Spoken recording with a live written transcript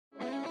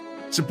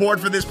Support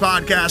for this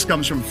podcast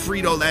comes from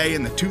Frito-Lay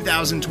and the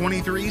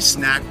 2023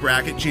 Snack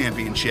Bracket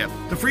Championship.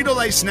 The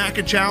Frito-Lay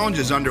Snack Challenge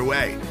is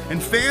underway,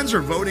 and fans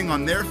are voting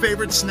on their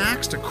favorite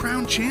snacks to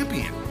crown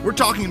champion. We're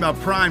talking about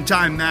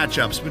prime-time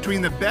matchups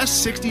between the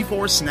best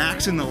 64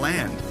 snacks in the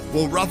land.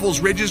 Will Ruffles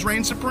Ridges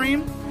reign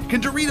supreme?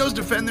 Can Doritos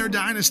defend their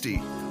dynasty?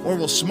 Or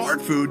will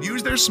Smart Food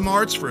use their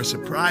smarts for a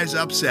surprise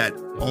upset?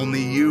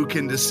 Only you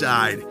can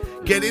decide.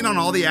 Get in on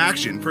all the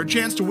action for a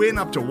chance to win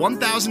up to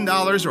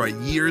 $1,000 or a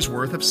year's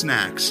worth of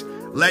snacks.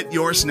 Let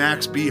your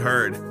snacks be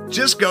heard.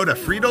 Just go to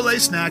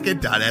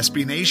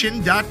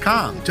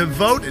fritolaysnacket.sbnation.com to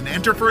vote and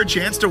enter for a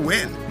chance to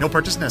win. No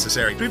purchase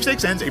necessary.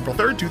 Sweepstakes ends April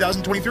 3rd,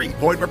 2023.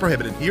 Void where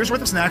prohibited. Year's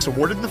worth of snacks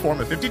awarded in the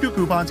form of 52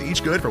 coupons,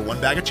 each good for one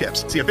bag of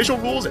chips. See official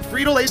rules at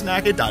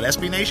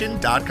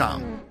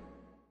fritolaysnacket.sbnation.com.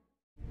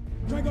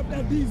 Drag up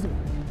that diesel.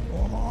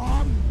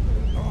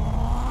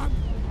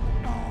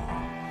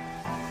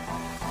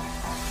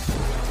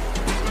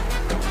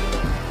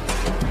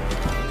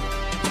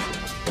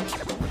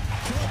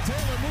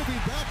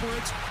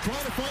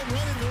 Trying to find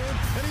running room,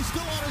 and he's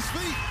still on his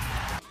feet.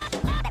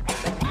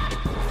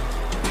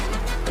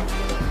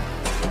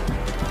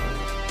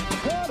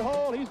 Good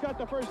hole. He's got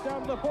the first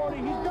down to the 40.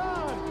 He's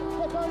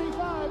gone. The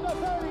 35, the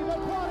 30, the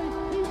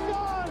 20. He's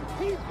gone.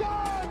 He's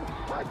gone.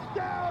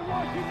 Touchdown,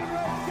 Washington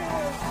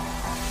Redskins.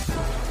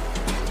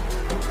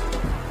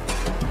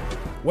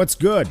 What's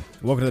good?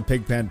 Welcome to the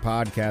Pigpen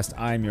Podcast.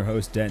 I'm your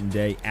host, Denton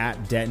Day, at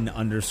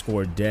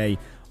Denton_Day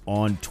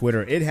on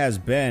Twitter. It has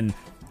been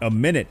a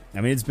minute.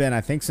 I mean, it's been,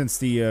 I think, since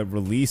the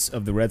release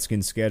of the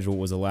Redskins schedule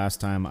was the last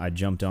time I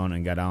jumped on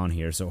and got on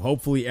here. So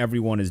hopefully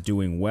everyone is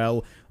doing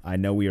well. I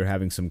know we are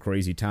having some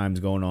crazy times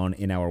going on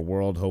in our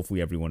world.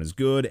 Hopefully everyone is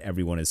good.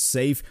 Everyone is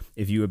safe.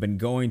 If you have been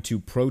going to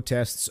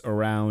protests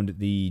around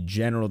the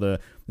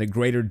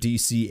greater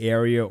DC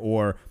area,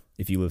 or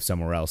if you live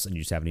somewhere else and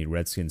you just happen to be a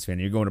Redskins fan,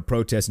 you're going to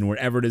protest and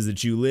wherever it is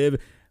that you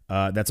live,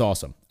 that's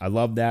awesome. I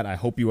love that. I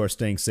hope you are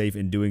staying safe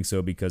in doing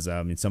so because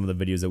some of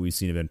the videos that we've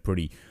seen have been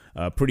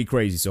pretty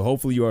crazy. So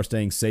hopefully you are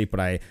staying safe, but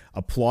I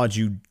applaud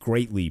you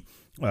greatly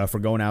for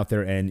going out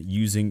there and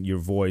using your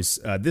voice.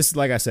 This,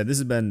 like I said, this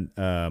has been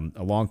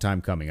a long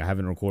time coming. I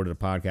haven't recorded a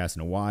podcast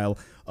in a while.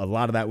 A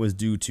lot of that was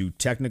due to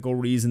technical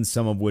reasons,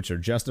 some of which are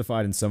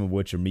justified and some of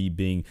which are me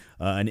being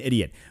an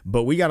idiot.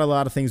 But we got a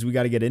lot of things we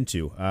got to get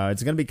into.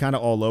 It's going to be kind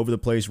of all over the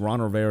place.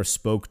 Ron Rivera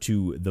spoke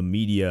to the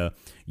media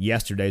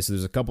yesterday, so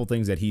there's a couple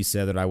things that he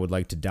said that I would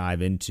like to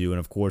dive into. And,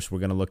 of course, we're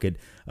going to look at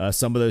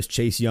some of those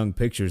Chase Young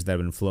pictures that have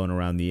been flown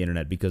around the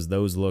internet because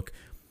those look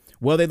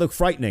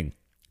frightening.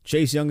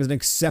 Chase Young is an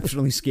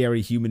exceptionally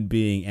scary human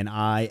being, and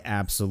I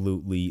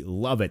absolutely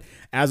love it.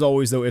 As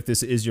always, though, if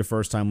this is your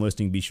first time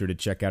listening, be sure to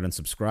check out and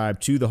subscribe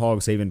to the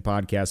Hogs Haven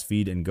podcast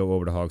feed and go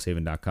over to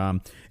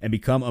hogshaven.com and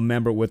become a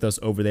member with us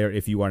over there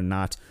if you are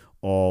not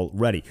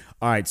already.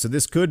 All right, so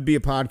this could be a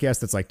podcast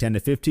that's like 10 to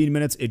 15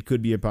 minutes. It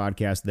could be a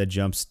podcast that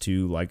jumps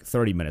to like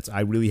 30 minutes. I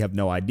really have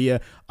no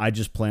idea. I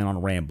just plan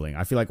on rambling.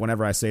 I feel like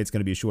whenever I say it's going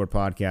to be a short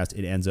podcast,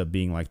 it ends up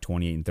being like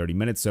 28 and 30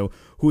 minutes. So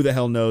who the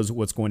hell knows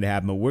what's going to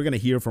happen? But we're going to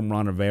hear from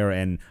Ron Rivera,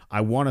 and I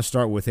want to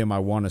start with him. I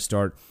want to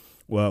start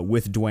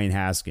with Dwayne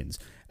Haskins.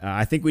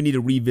 I think we need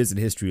to revisit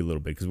history a little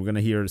bit because we're going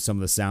to hear some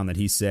of the sound that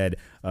he said.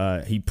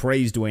 He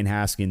praised Dwayne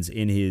Haskins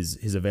in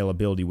his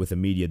availability with the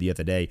media the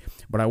other day.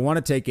 But I want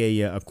to take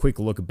a quick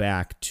look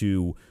back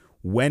to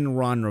when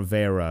Ron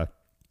Rivera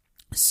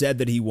said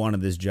that he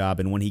wanted this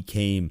job and when he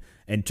came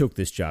and took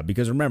this job.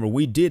 Because remember,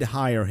 we did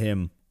hire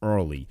him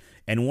early.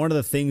 And one of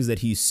the things that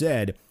he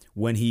said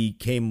when he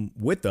came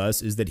with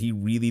us is that he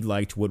really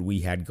liked what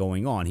we had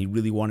going on. He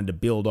really wanted to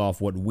build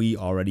off what we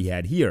already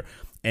had here.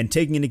 And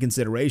taking into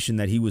consideration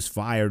that he was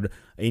fired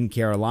in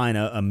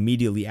Carolina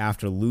immediately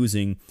after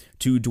losing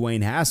to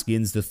Dwayne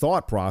Haskins, the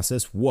thought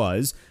process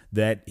was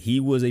that he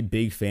was a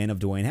big fan of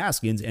Dwayne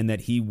Haskins and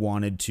that he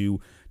wanted to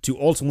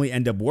ultimately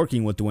end up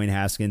working with Dwayne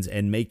Haskins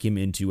and make him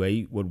into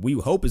what we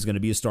hope is going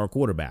to be a star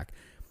quarterback.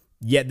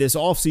 Yet this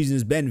offseason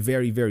has been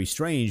very, very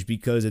strange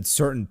because at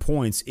certain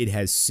points it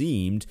has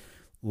seemed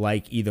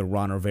like either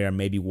Ron Rivera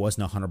maybe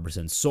wasn't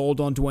 100%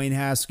 sold on Dwayne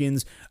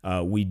Haskins.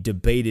 We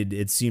debated,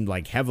 it seemed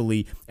like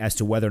heavily, as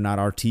to whether or not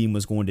our team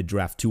was going to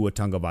draft Tua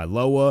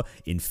Tagovailoa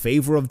in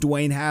favor of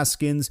Dwayne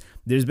Haskins.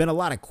 There's been a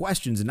lot of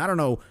questions, and I don't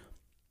know.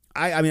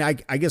 I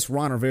guess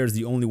Ron Rivera is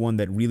the only one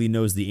that really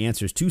knows the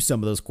answers to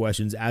some of those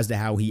questions as to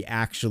how he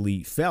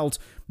actually felt.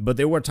 But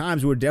there were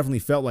times where it definitely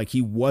felt like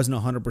he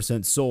wasn't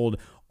 100% sold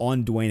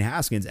on Dwayne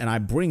Haskins. And I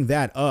bring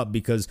that up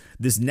because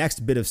this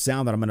next bit of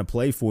sound that I'm going to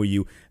play for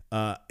you,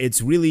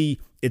 it's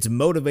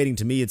motivating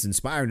to me. It's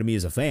inspiring to me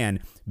as a fan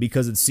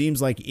because it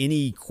seems like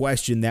any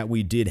question that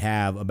we did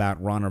have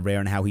about Ron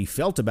Rivera and how he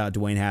felt about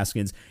Dwayne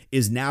Haskins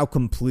is now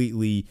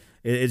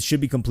it should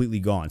be completely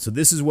gone. So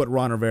this is what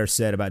Ron Rivera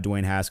said about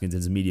Dwayne Haskins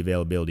and his media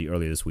availability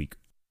earlier this week.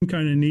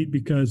 Kind of neat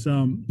because,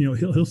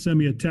 he'll send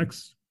me a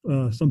text.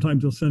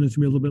 Sometimes he'll send it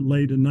to me a little bit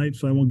late at night,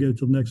 so I won't get it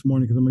till the next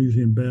morning because I'm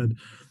usually in bed.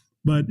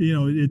 But,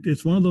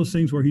 it's one of those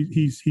things where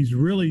he's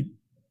really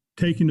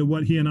taking to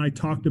what he and I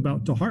talked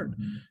about to heart.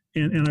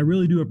 And I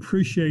really do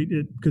appreciate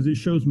it because it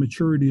shows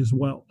maturity as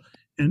well.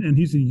 and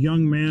he's a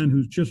young man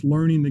who's just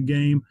learning the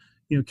game.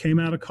 Came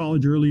out of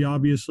college early,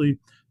 obviously.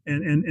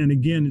 And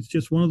again, it's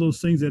just one of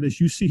those things that as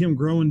you see him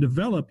grow and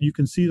develop, you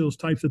can see those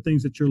types of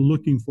things that you're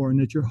looking for and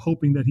that you're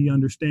hoping that he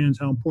understands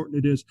how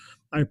important it is.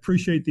 I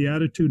appreciate the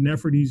attitude and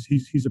effort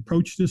he's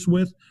approached this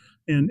with,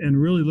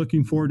 and really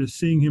looking forward to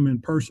seeing him in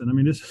person. I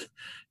mean, this,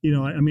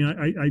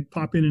 I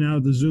pop in and out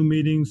of the Zoom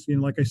meetings.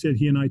 Like I said,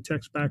 he and I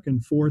text back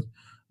and forth.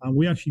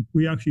 We actually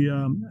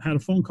had a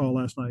phone call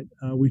last night.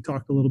 We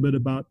talked a little bit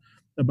about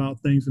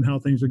things and how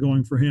things are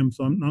going for him.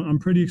 So I'm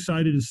pretty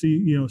excited to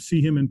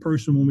see him in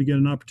person when we get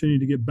an opportunity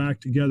to get back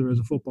together as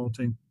a football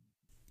team.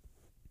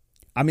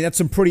 I mean, that's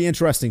some pretty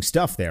interesting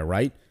stuff there,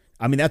 right?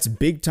 I mean, that's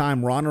big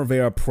time Ron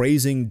Rivera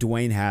praising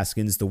Dwayne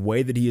Haskins, the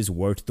way that he has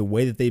worked, the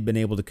way that they've been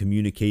able to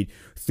communicate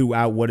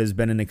throughout what has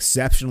been an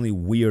exceptionally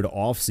weird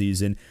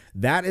offseason.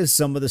 That is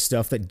some of the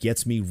stuff that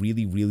gets me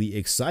really, really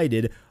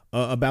excited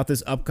about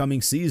this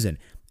upcoming season.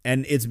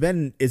 And it's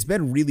been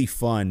really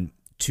fun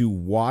to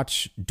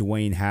watch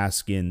Dwayne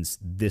Haskins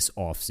this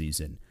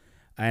offseason.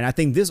 And I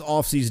think this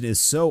offseason is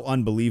so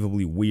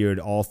unbelievably weird,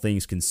 all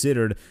things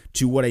considered,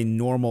 to what a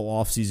normal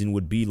offseason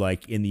would be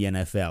like in the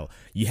NFL.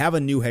 You have a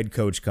new head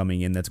coach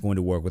coming in that's going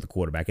to work with a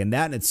quarterback, and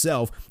that in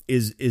itself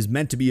is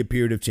meant to be a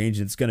period of change,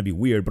 and it's going to be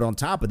weird. But on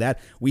top of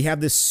that, we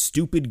have this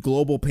stupid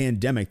global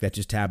pandemic that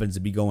just happens to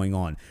be going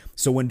on.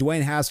 So when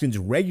Dwayne Haskins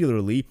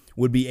regularly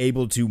would be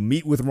able to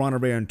meet with Ron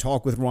Rivera and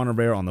talk with Ron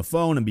Rivera on the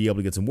phone and be able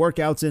to get some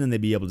workouts in, and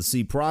they'd be able to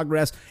see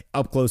progress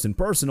up close and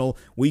personal,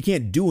 well, you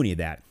can't do any of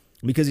that,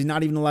 because he's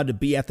not even allowed to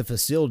be at the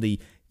facility,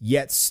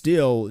 yet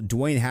still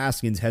Dwayne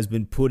Haskins has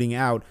been putting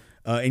out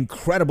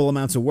incredible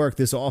amounts of work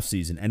this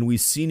offseason, and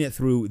we've seen it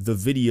through the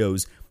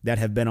videos that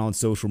have been on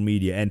social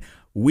media. And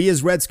we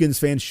as Redskins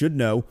fans should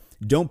know,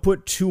 don't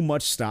put too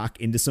much stock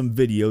into some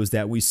videos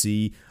that we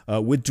see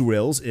with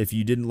drills. If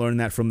you didn't learn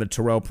that from the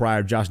Terrell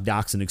Pryor, Josh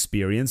Doxson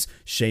experience,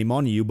 shame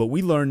on you, but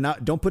we learned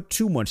don't put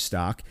too much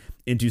stock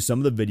into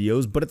some of the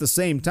videos, but at the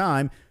same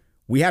time,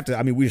 we have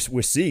to,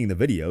 we're seeing the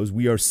videos.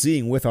 We are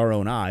seeing with our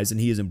own eyes, and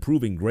he is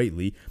improving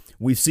greatly.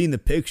 We've seen the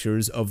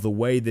pictures of the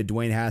way that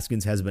Dwayne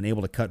Haskins has been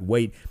able to cut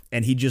weight,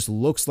 and he just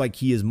looks like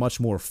he is much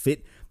more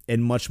fit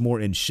and much more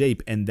in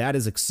shape, and that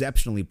is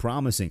exceptionally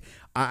promising.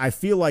 I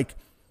feel like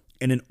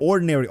in an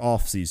ordinary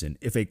offseason,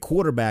 if a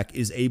quarterback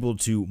is able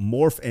to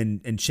morph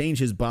and change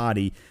his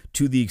body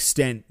to the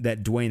extent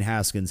that Dwayne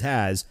Haskins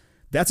has,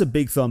 that's a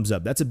big thumbs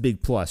up. That's a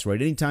big plus,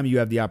 right? Anytime you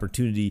have the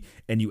opportunity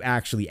and you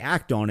actually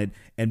act on it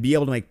and be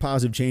able to make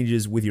positive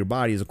changes with your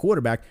body as a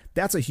quarterback,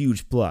 that's a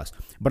huge plus.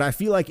 But I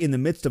feel like in the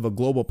midst of a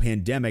global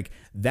pandemic,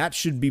 that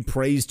should be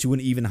praised to an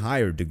even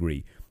higher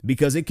degree,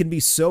 because it can be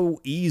so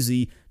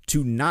easy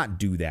to not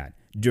do that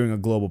during a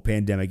global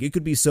pandemic. It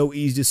could be so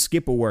easy to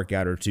skip a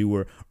workout or two,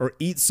 or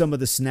eat some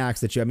of the snacks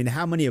that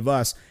how many of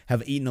us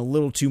have eaten a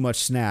little too much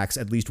snacks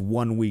at least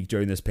 1 week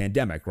during this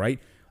pandemic, right?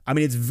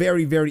 It's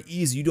very, very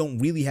easy. You don't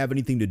really have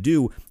anything to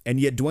do, and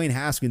yet Dwayne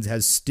Haskins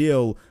has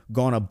still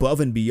gone above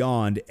and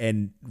beyond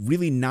and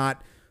really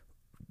not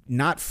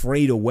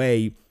frayed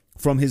away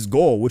from his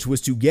goal, which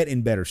was to get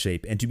in better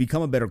shape and to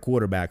become a better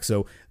quarterback.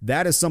 So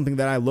that is something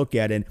that I look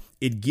at, and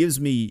it gives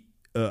me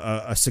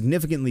a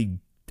significantly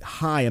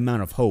high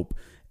amount of hope.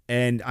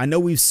 And I know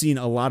we've seen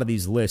a lot of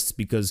these lists,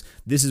 because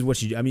this is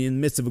what in the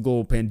midst of a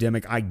global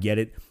pandemic, I get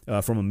it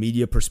from a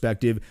media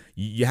perspective.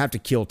 You have to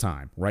kill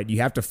time, right?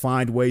 You have to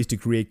find ways to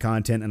create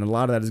content, and a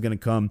lot of that is going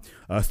to come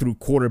through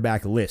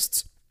quarterback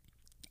lists.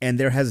 And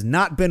there has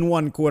not been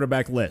one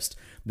quarterback list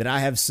that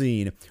I have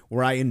seen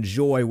where I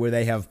enjoy where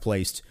they have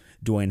placed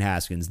Dwayne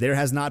Haskins. There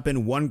has not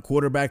been one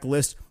quarterback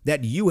list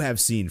that you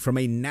have seen from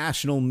a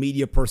national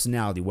media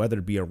personality, whether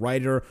it be a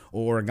writer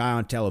or a guy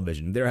on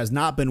television. There has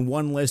not been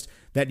one list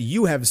that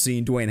you have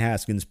seen Dwayne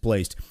Haskins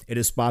placed in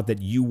a spot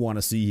that you want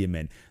to see him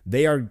in.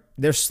 They're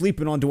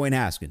sleeping on Dwayne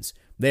Haskins.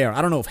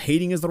 I don't know if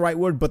hating is the right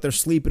word, but they're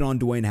sleeping on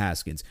Dwayne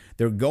Haskins.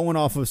 They're going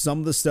off of some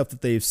of the stuff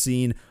that they've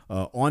seen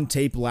on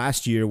tape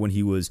last year when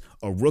he was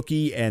a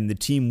rookie and the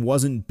team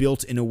wasn't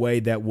built in a way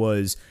that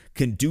was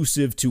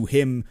conducive to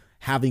him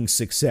having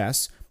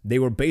success. They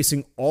were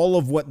basing all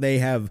of what they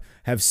have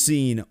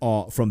seen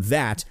from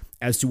that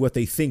as to what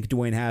they think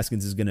Dwayne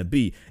Haskins is going to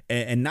be.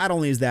 And not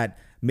only is that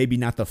maybe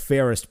not the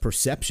fairest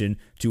perception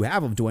to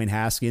have of Dwayne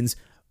Haskins,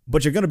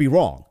 but you're going to be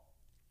wrong.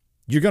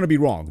 You're going to be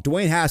wrong.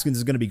 Dwayne Haskins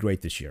is going to be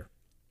great this year.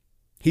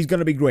 He's going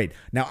to be great.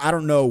 Now, I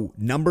don't know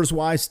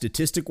numbers-wise,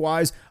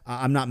 statistic-wise.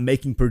 I'm not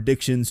making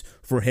predictions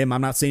for him.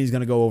 I'm not saying he's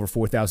going to go over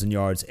 4,000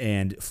 yards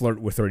and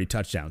flirt with 30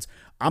 touchdowns.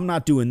 I'm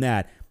not doing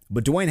that.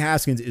 But Dwayne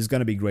Haskins is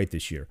going to be great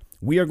this year.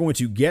 We are going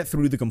to get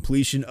through the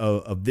completion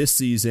of this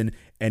season,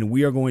 and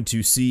we are going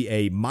to see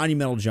a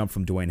monumental jump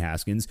from Dwayne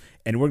Haskins,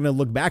 and we're going to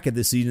look back at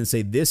this season and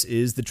say this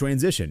is the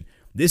transition.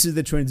 This is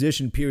the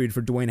transition period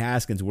for Dwayne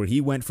Haskins, where he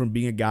went from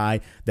being a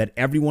guy that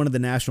everyone in the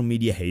national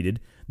media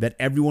hated, that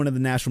everyone in the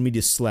national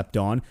media slept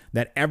on,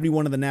 that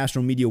everyone in the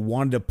national media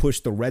wanted to push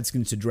the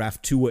Redskins to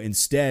draft Tua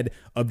instead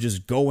of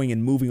just going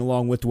and moving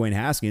along with Dwayne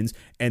Haskins,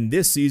 and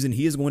this season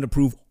he is going to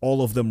prove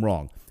all of them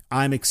wrong.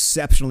 I'm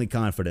exceptionally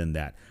confident in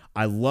that.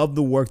 I love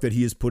the work that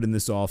he has put in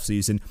this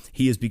offseason.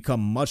 He has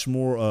become much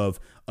more of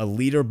a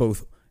leader,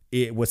 both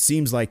what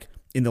seems like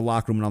in the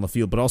locker room and on the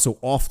field, but also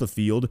off the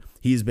field.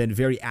 He has been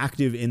very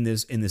active in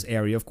this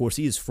area. Of course,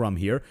 he is from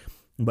here,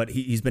 but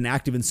he's been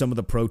active in some of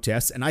the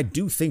protests, and I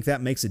do think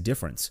that makes a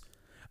difference.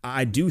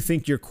 I do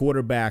think your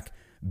quarterback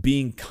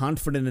being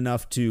confident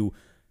enough to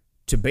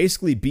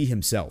basically be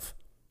himself.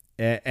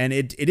 And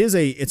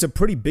it's a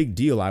pretty big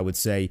deal, I would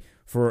say,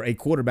 for a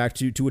quarterback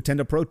to attend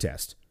a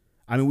protest.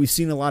 I mean, we've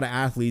seen a lot of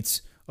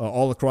athletes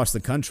all across the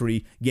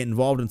country get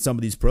involved in some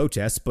of these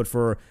protests, but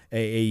for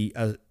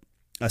a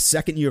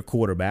second-year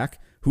quarterback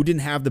who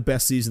didn't have the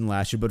best season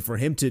last year, but for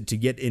him to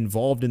get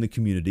involved in the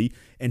community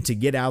and to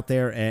get out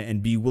there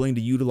and be willing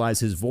to utilize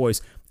his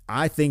voice,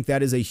 I think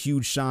that is a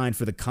huge sign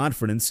for the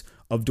confidence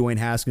of Dwayne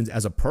Haskins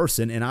as a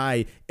person, and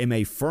I am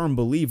a firm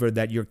believer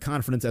that your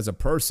confidence as a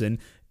person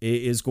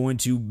is going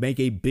to make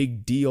a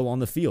big deal on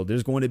the field.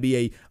 There's going to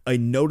be a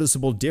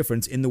noticeable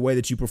difference in the way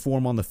that you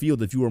perform on the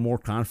field if you are more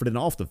confident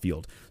off the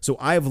field. So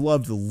I have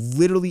loved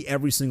literally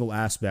every single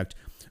aspect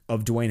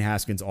of Dwayne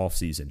Haskins'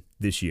 offseason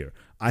this year.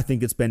 I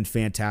think it's been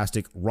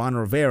fantastic. Ron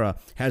Rivera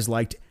has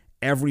liked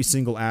every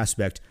single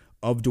aspect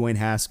of Dwayne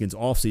Haskins'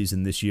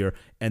 offseason this year,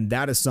 and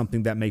that is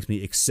something that makes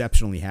me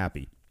exceptionally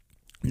happy.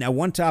 Now,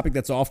 one topic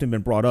that's often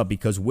been brought up,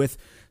 because with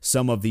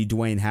some of the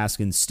Dwayne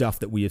Haskins stuff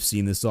that we have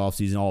seen this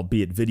offseason,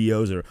 albeit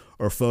videos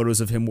or photos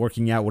of him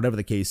working out, whatever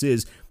the case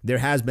is, there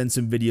has been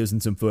some videos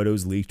and some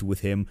photos leaked with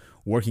him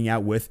working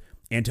out with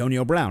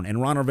Antonio Brown.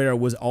 And Ron Rivera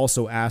was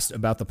also asked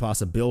about the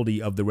possibility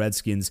of the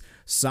Redskins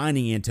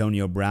signing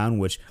Antonio Brown,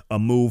 which a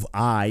move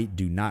I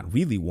do not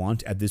really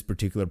want at this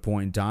particular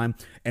point in time.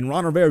 And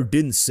Ron Rivera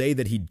didn't say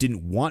that he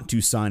didn't want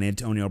to sign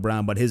Antonio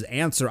Brown, but his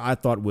answer I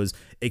thought was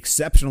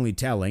exceptionally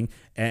telling,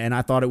 and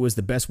I thought it was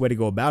the best way to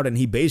go about it. And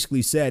he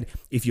basically said,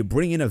 if you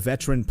bring in a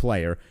veteran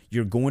player,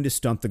 you're going to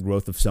stunt the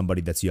growth of somebody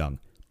that's young.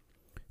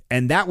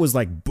 And that was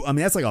like, I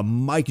mean, that's like a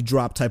mic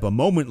drop type of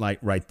moment, like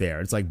right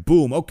there. It's like,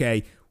 boom,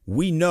 okay,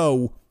 we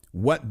know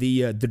what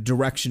the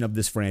direction of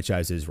this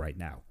franchise is right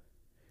now.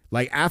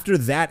 Like after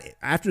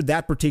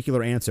that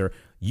particular answer,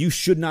 you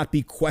should not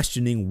be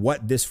questioning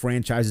what this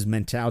franchise's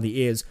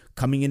mentality is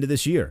coming into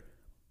this year.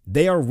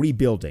 They are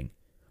rebuilding.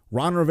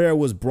 Ron Rivera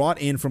was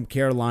brought in from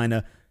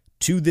Carolina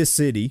to this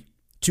city,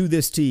 to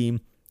this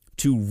team,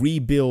 to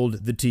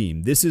rebuild the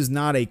team. This is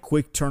not a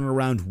quick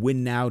turnaround,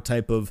 win now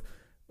type of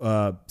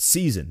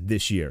season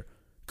this year.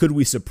 Could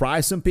we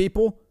surprise some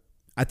people?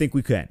 I think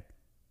we can.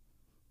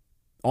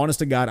 Honest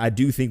to God, I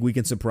do think we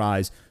can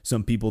surprise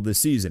some people this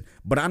season.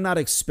 But I'm not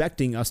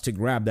expecting us to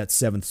grab that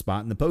 7th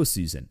spot in the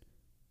postseason.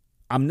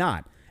 I'm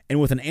not.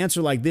 And with an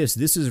answer like this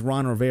is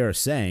Ron Rivera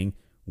saying,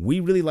 we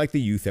really like the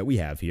youth that we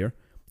have here,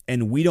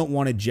 and we don't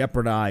want to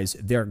jeopardize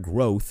their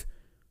growth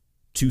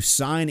to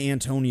sign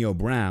Antonio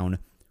Brown,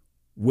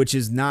 which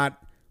is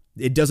not,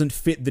 it doesn't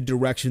fit the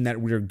direction that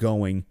we're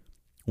going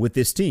with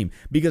this team.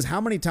 Because how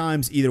many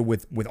times, either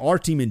with our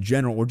team in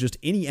general or just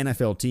any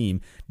NFL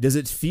team, does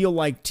it feel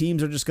like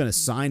teams are just going to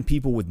sign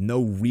people with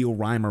no real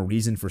rhyme or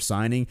reason for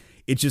signing?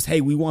 It's just,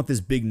 hey, we want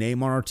this big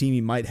name on our team.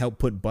 He might help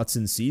put butts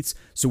in seats,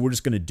 so we're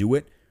just going to do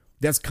it.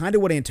 That's kind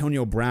of what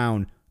Antonio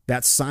Brown,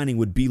 that signing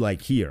would be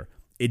like here.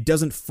 It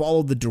doesn't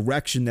follow the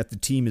direction that the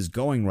team is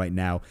going right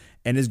now.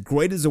 And as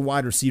great as a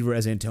wide receiver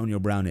as Antonio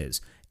Brown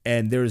is,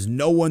 and there is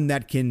no one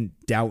that can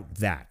doubt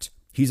that.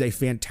 He's a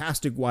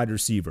fantastic wide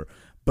receiver.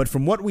 But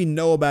from what we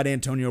know about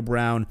Antonio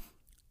Brown,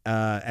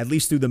 at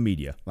least through the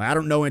media, like, I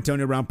don't know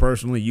Antonio Brown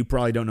personally. You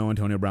probably don't know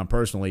Antonio Brown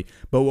personally.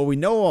 But what we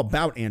know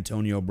about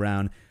Antonio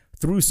Brown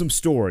through some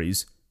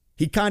stories,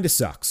 he kind of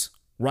sucks,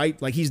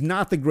 right? Like, he's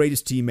not the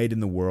greatest teammate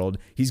in the world.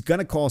 He's going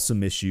to cause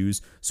some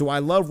issues. So I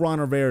love Ron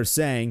Rivera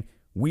saying,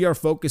 we are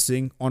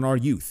focusing on our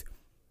youth.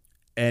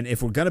 And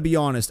if we're going to be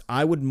honest,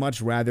 I would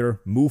much rather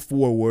move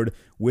forward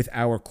with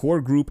our core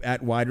group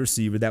at wide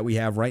receiver that we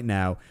have right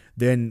now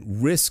than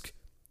risk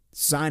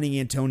signing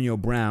Antonio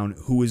Brown,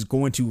 who is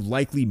going to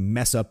likely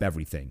mess up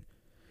everything.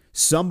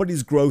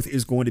 Somebody's growth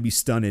is going to be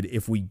stunted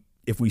if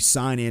we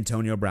sign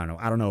Antonio Brown.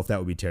 I don't know if that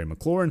would be Terry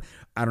McLaurin.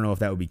 I don't know if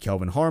that would be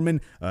Kelvin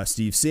Harmon,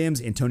 Steve Sims,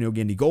 Antonio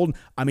Gandy-Golden.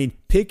 I mean,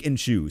 pick and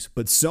choose.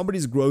 But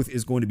somebody's growth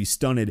is going to be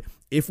stunted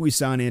if we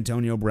sign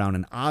Antonio Brown.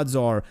 And odds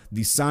are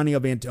the signing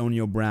of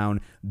Antonio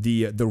Brown,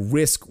 the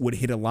risk would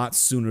hit a lot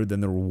sooner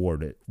than the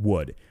reward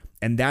would.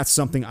 And that's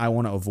something I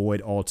want to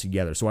avoid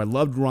altogether. So I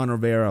loved Ron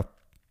Rivera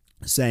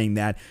saying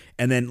that.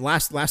 And then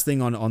last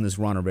thing on this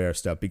Ron Rivera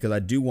stuff, because I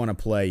do want to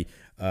play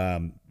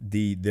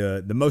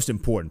the most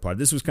important part.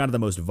 This was kind of the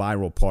most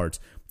viral part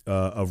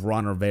of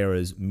Ron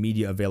Rivera's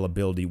media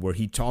availability, where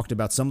he talked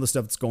about some of the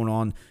stuff that's going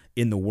on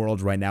in the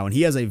world right now. And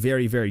he has a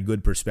very, very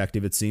good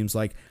perspective, it seems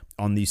like,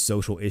 on these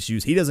social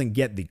issues. He doesn't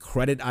get the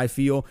credit, I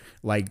feel,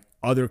 like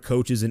other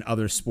coaches in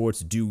other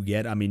sports do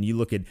get. I mean, you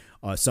look at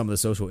some of the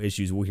social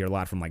issues, we'll hear a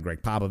lot from like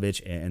Greg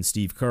Popovich and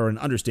Steve Kerr, and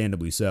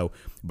understandably so.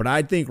 But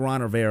I think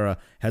Ron Rivera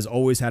has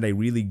always had a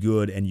really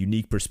good and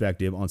unique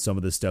perspective on some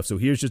of this stuff. So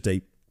here's just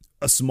a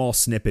small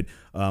snippet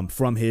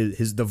from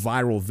the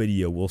viral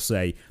video, we'll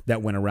say,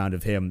 that went around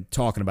of him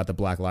talking about the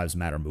Black Lives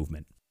Matter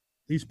movement.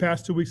 These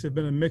past 2 weeks have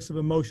been a mix of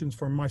emotions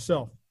for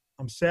myself.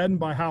 I'm saddened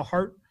by how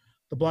hurt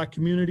the Black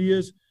community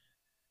is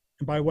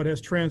and by what has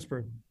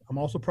transferred. I'm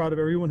also proud of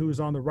everyone who is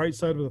on the right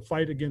side of the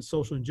fight against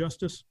social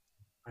injustice.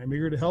 I'm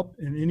eager to help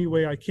in any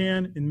way I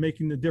can in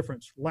making the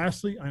difference.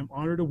 Lastly, I am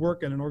honored to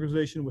work at an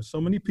organization with so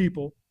many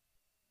people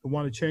who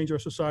want to change our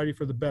society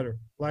for the better.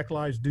 Black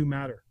lives do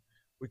matter.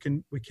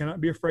 We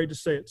cannot be afraid to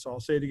say it, so I'll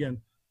say it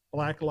again.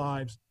 Black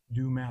lives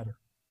do matter.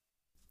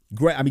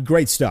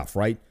 Great stuff,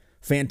 right?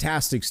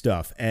 Fantastic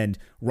stuff. And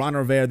Ron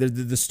Rivera,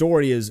 the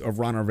story is of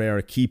Ron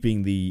Rivera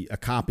keeping a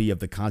copy of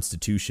the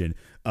Constitution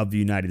of the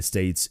United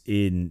States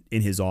in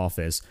his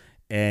office.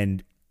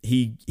 And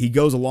he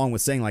goes along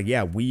with saying, like,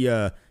 yeah,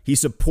 he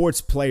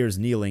supports players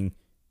kneeling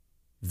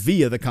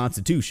via the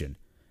Constitution.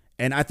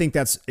 And I think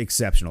that's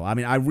exceptional. I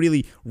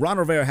mean, Ron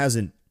Rivera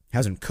hasn't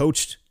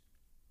coached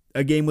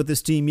a game with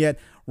this team yet.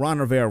 Ron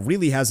Rivera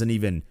really hasn't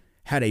even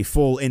had a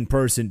full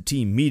in-person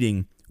team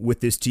meeting with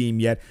this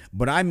team yet,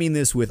 but I mean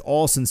this with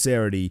all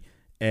sincerity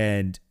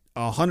and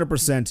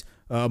 100%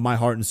 of my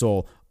heart and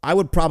soul. I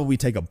would probably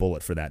take a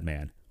bullet for that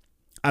man.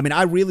 I mean,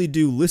 I really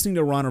do. Listening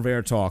to Ron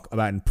Rivera talk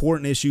about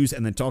important issues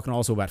and then talking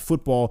also about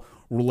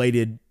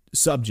football-related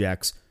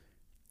subjects,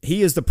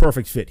 he is the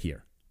perfect fit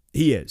here.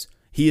 He is.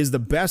 He is the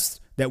best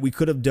that we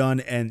could have done,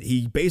 and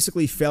he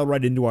basically fell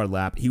right into our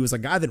lap. He was a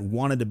guy that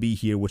wanted to be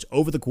here, which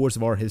over the course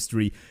of our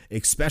history,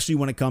 especially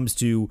when it comes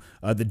to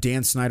the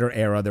Dan Snyder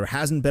era, there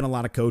hasn't been a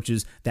lot of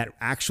coaches that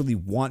actually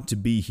want to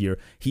be here.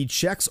 He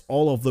checks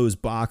all of those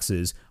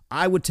boxes.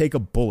 I would take a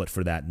bullet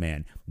for that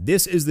man.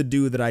 This is the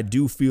dude that I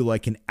do feel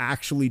like can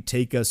actually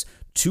take us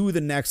to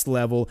the next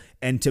level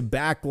and to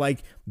back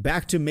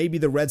to maybe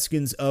the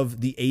Redskins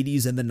of the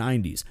 80s and the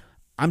 90s.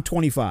 I'm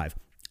 25.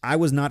 I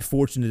was not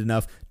fortunate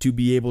enough to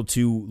be able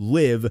to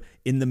live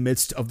in the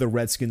midst of the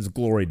Redskins'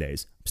 glory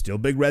days. I'm still a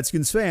big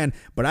Redskins fan,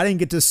 but I didn't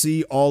get to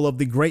see all of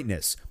the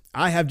greatness.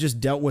 I have just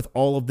dealt with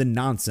all of the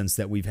nonsense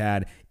that we've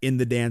had in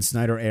the Dan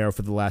Snyder era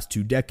for the last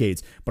 2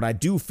 decades. But I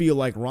do feel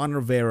like Ron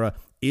Rivera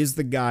is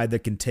the guy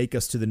that can take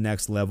us to the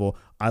next level.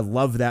 I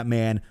love that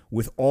man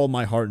with all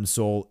my heart and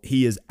soul.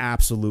 He is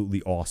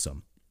absolutely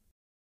awesome.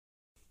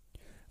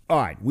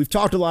 All right, we've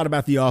talked a lot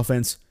about the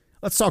offense.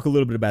 Let's talk a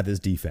little bit about this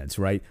defense,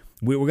 right?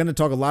 We're going to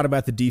talk a lot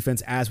about the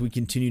defense as we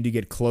continue to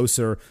get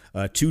closer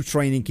to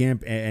training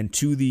camp and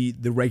to the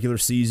regular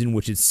season,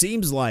 which it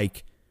seems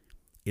like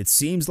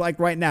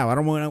right now. I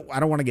don't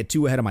want to get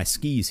too ahead of my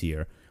skis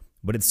here,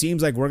 but it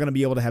seems like we're going to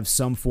be able to have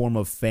some form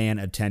of fan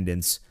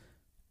attendance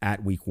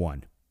at week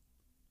 1.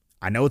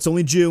 I know it's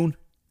only June,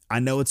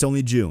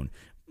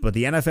 but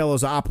the NFL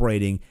is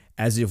operating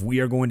as if we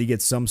are going to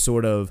get some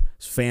sort of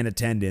fan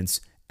attendance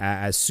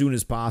as soon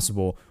as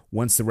possible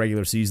once the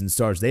regular season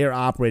starts. They are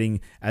operating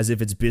as if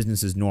it's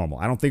business as normal.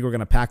 I don't think we're going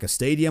to pack a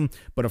stadium,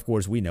 but of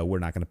course we know we're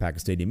not going to pack a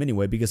stadium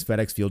anyway because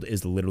FedEx Field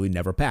is literally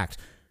never packed.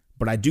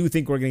 But I do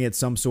think we're going to get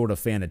some sort of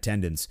fan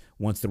attendance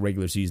once the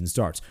regular season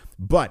starts.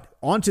 But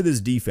onto this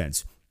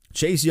defense.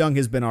 Chase Young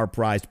has been our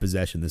prized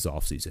possession this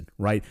offseason,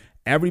 right?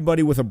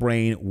 Everybody with a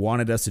brain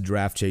wanted us to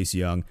draft Chase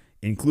Young,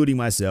 including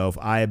myself.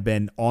 I have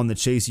been on the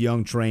Chase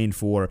Young train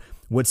for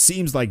what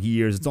seems like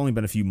years. It's only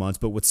been a few months,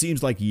 but what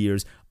seems like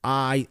years.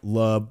 I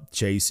love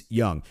Chase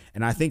Young,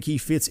 and I think he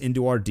fits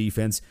into our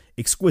defense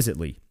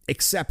exquisitely,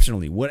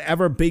 exceptionally,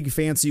 whatever big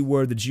fancy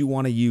word that you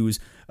want to use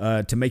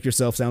to make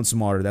yourself sound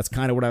smarter. That's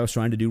kind of what I was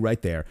trying to do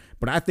right there.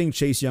 But I think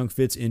Chase Young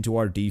fits into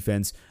our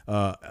defense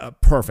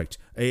perfect.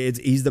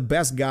 He's the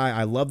best guy.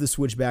 I love the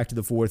switch back to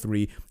the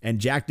 4-3, and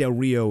Jack Del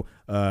Rio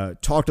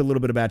talked a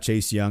little bit about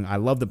Chase Young. I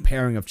love the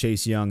pairing of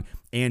Chase Young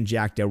and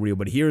Jack Del Rio,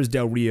 but here's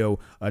Del Rio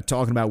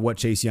talking about what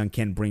Chase Young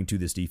can bring to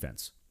this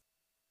defense.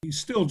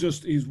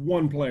 He's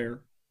one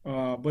player,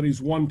 but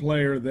he's one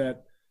player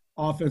that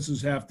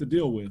offenses have to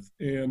deal with.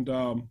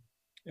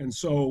 And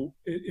so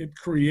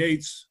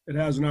it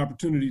has an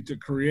opportunity to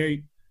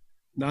create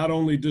not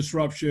only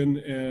disruption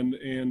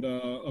and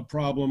a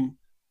problem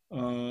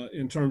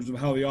in terms of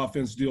how the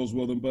offense deals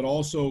with them, but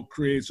also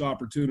creates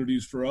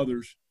opportunities for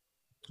others.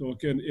 So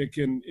it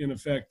can in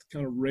effect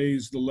kind of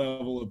raise the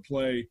level of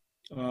play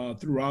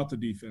throughout the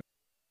defense.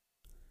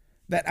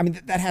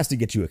 That has to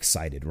get you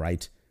excited,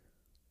 right?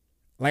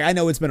 Like, I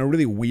know it's been a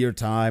really weird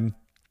time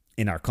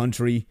in our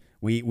country.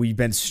 We've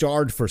been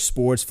starved for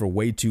sports for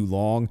way too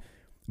long,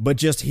 but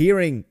just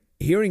hearing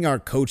our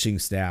coaching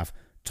staff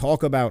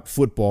talk about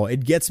football,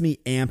 it gets me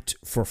amped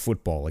for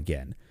football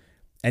again.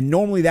 And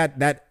normally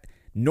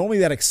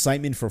that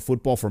excitement for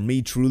football for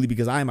me, truly,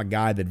 because I am a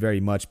guy that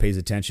very much pays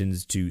attention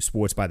to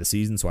sports by the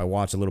season, so I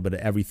watch a little bit of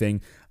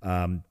everything.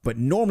 But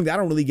normally I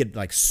don't really get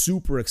like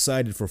super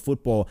excited for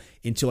football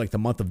until like the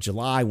month of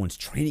July, once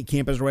training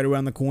camp is right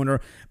around the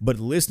corner. But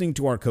listening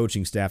to our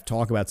coaching staff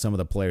talk about some of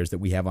the players that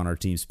we have on our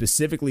team,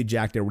 specifically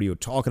Jack Del Rio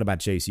talking about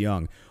Chase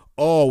Young,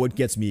 it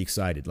gets me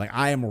excited. Like,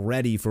 I am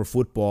ready for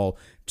football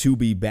to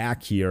be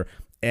back here.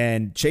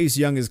 And Chase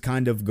Young has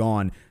kind of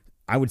gone,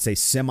 I would say,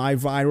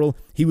 semi-viral.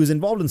 He was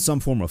involved in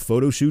some form of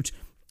photo shoot,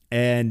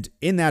 and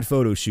in that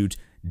photo shoot,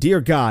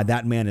 Dear God,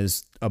 that man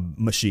is a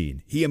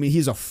machine.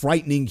 He's a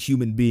frightening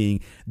human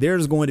being.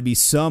 There's going to be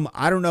some,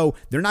 I don't know,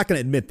 they're not going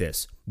to admit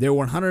this. They're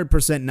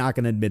 100% not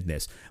going to admit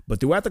this. But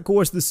throughout the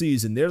course of the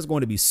season, there's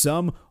going to be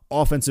some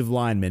offensive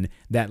lineman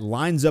that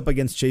lines up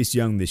against Chase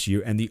Young this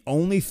year, and the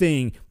only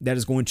thing that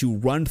is going to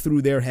run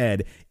through their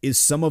head is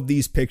some of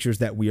these pictures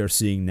that we are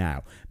seeing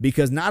now.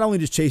 Because not only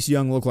does Chase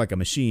Young look like a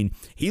machine,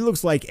 he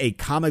looks like a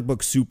comic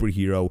book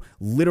superhero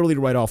literally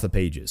right off the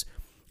pages.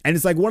 And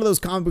it's like one of those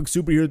comic book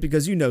superheroes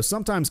because,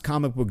 sometimes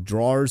comic book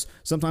drawers,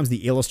 sometimes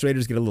the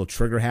illustrators get a little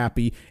trigger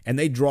happy and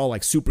they draw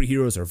like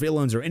superheroes or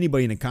villains or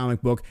anybody in a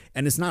comic book,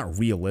 and it's not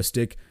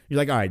realistic. You're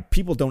like, all right,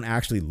 people don't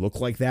actually look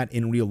like that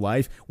in real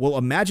life. Well,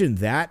 imagine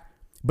that,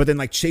 but then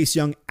like Chase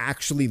Young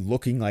actually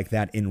looking like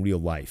that in real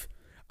life.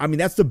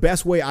 That's the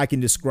best way I can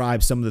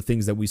describe some of the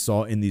things that we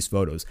saw in these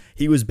photos.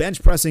 He was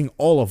bench pressing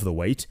all of the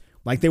weight.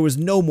 Like there was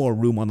no more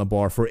room on the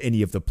bar for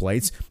any of the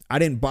plates. I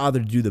didn't bother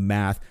to do the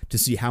math to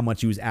see how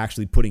much he was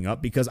actually putting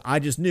up because I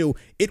just knew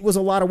it was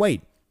a lot of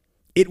weight.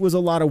 It was a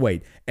lot of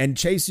weight. And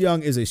Chase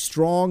Young is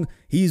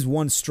he's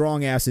one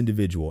strong-ass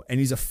individual,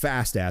 and he's a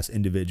fast-ass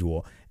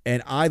individual.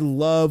 And I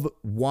love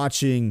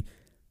watching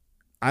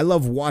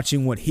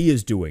what he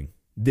is doing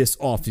this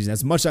offseason.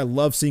 As much as I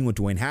love seeing what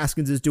Dwayne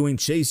Haskins is doing,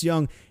 Chase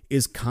Young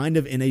is kind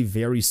of in a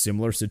very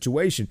similar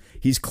situation.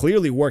 He's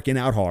clearly working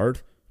out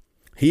hard.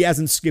 He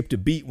hasn't skipped a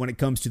beat when it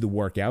comes to the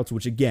workouts,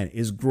 which again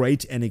is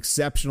great and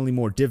exceptionally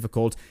more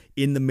difficult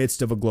in the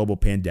midst of a global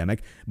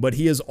pandemic. But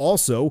he has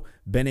also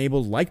been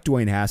able, like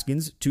Dwayne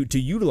Haskins, to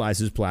utilize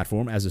his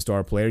platform as a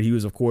star player. He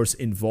was, of course,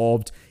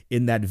 involved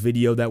in that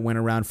video that went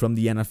around from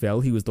the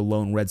NFL. He was the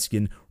lone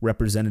Redskin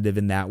representative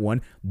in that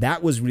one.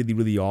 That was really,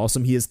 really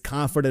awesome. He is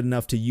confident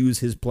enough to use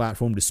his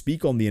platform to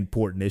speak on the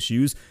important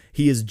issues.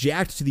 He is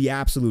jacked to the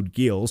absolute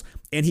gills,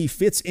 and he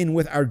fits in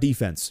with our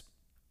defense.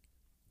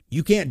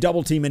 You can't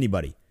double team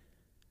anybody.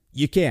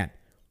 You can't.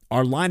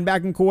 Our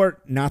linebacking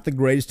core, not the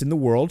greatest in the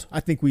world. I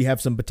think we have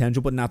some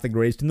potential, but not the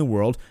greatest in the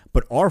world.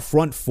 But our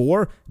front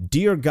four,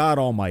 dear God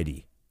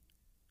Almighty,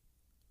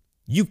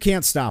 you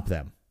can't stop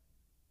them.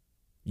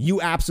 You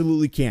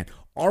absolutely can't.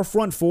 Our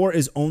front four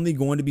is only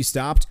going to be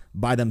stopped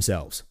by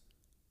themselves.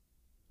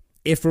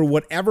 If for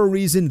whatever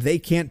reason they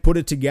can't put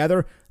it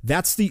together,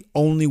 that's the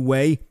only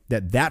way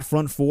that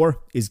front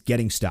four is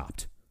getting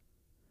stopped.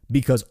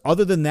 Because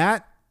other than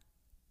that,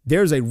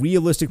 there's a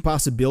realistic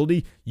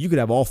possibility you could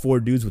have all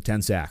four dudes with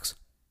 10 sacks.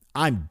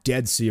 I'm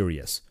dead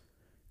serious.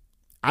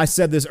 I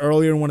said this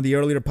earlier in one of the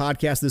earlier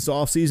podcasts this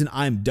offseason.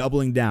 I'm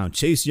doubling down.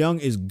 Chase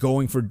Young is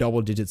going for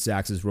double-digit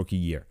sacks his rookie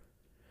year.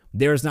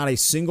 There is not a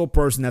single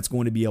person that's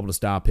going to be able to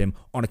stop him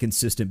on a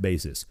consistent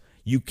basis.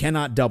 You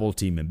cannot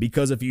double-team him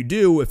because if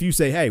you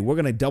say, hey, we're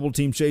going to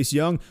double-team Chase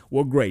Young,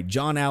 well, great.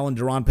 John Allen,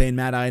 Deron Payne,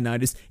 Matt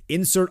Ioannidis,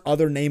 insert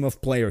other name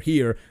of player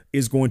here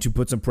is going to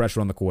put some pressure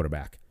on the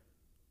quarterback.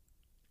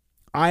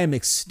 I am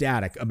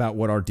ecstatic about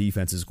what our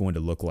defense is going to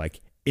look like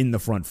in the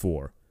front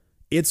four.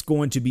 It's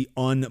going to be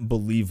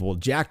unbelievable.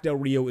 Jack Del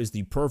Rio is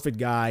the perfect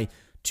guy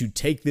to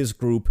take this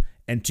group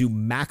and to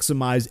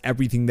maximize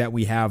everything that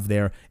we have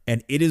there,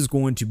 and it is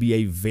going to be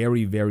a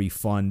very, very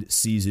fun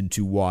season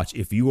to watch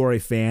if you are a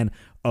fan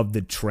of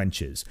the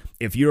trenches.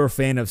 If you're a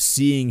fan of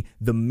seeing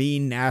the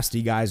mean,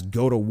 nasty guys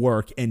go to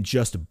work and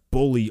just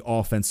bully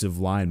offensive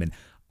linemen,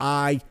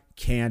 I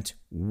can't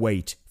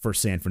wait for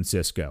San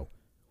Francisco.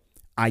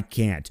 I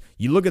can't.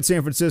 You look at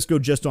San Francisco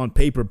just on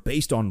paper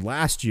based on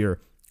last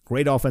year,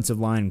 great offensive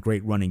line,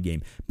 great running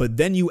game. But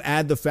then you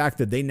add the fact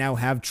that they now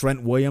have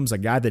Trent Williams, a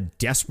guy that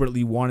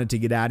desperately wanted to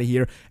get out of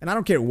here. And I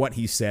don't care what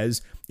he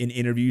says in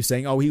interviews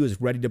saying, oh, he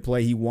was ready to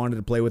play. He wanted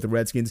to play with the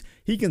Redskins.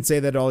 He can say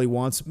that all he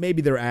wants.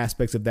 Maybe there are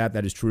aspects of that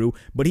is true.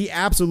 But he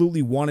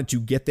absolutely wanted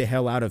to get the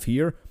hell out of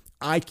here.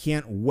 I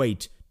can't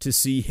wait to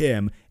see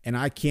him, and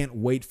I can't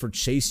wait for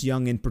Chase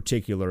Young in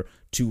particular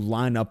to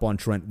line up on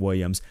Trent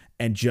Williams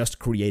and just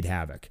create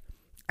havoc.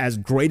 As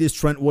great as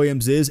Trent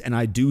Williams is, and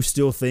I do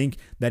still think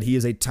that he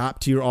is a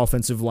top-tier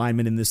offensive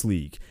lineman in this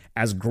league,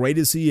 as great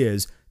as he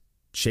is,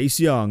 Chase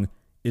Young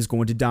is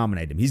going to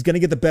dominate him. He's going to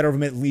get the better of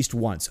him at least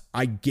once.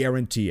 I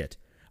guarantee it.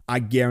 I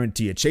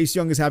guarantee it. Chase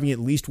Young is having at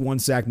least 1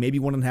 sack, maybe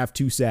 1.5,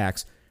 2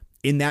 sacks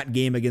in that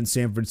game against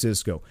San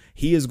Francisco.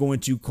 He is going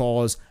to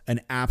cause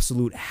an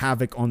absolute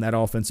havoc on that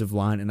offensive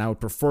line, and I would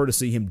prefer to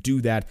see him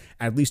do that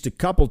at least a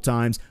couple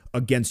times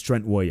against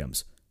Trent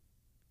Williams.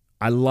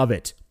 I love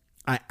it.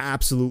 I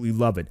absolutely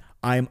love it.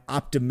 I am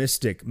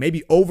optimistic,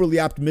 maybe overly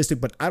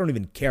optimistic, but I don't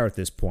even care at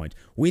this point.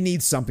 We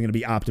need something to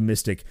be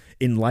optimistic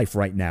in life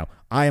right now.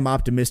 I am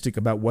optimistic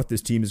about what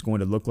this team is going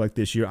to look like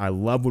this year. I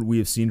love what we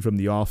have seen from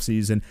the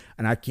offseason,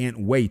 and I can't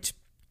wait.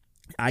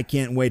 I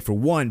can't wait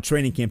for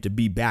training camp to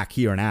be back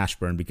here in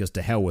Ashburn, because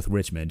to hell with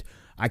Richmond.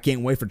 I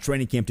can't wait for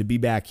training camp to be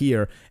back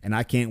here, and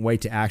I can't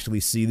wait to actually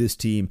see this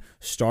team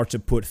start to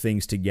put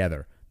things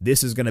together.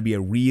 This is going to be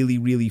a really,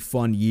 really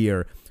fun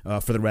year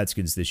for the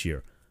Redskins this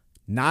year.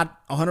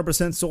 Not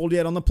 100% sold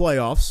yet on the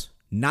playoffs.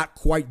 Not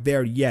quite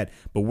there yet,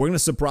 but we're going to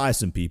surprise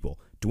some people.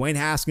 Dwayne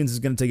Haskins is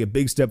going to take a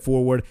big step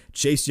forward.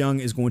 Chase Young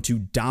is going to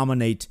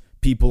dominate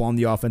people on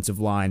the offensive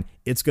line.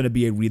 It's going to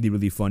be a really,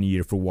 really fun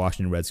year for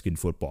Washington Redskin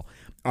football.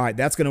 All right,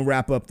 that's going to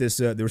wrap up this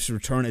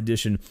return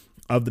edition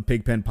of the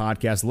Pigpen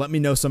Podcast. Let me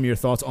know some of your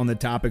thoughts on the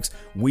topics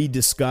we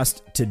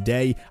discussed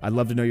today. I'd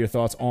love to know your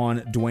thoughts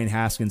on Dwayne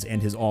Haskins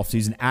and his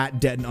offseason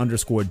at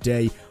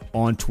Denton_day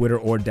on Twitter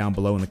or down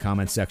below in the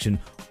comments section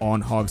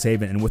on Hogs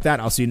Haven. And with that,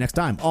 I'll see you next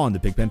time on the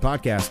Pigpen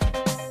Podcast.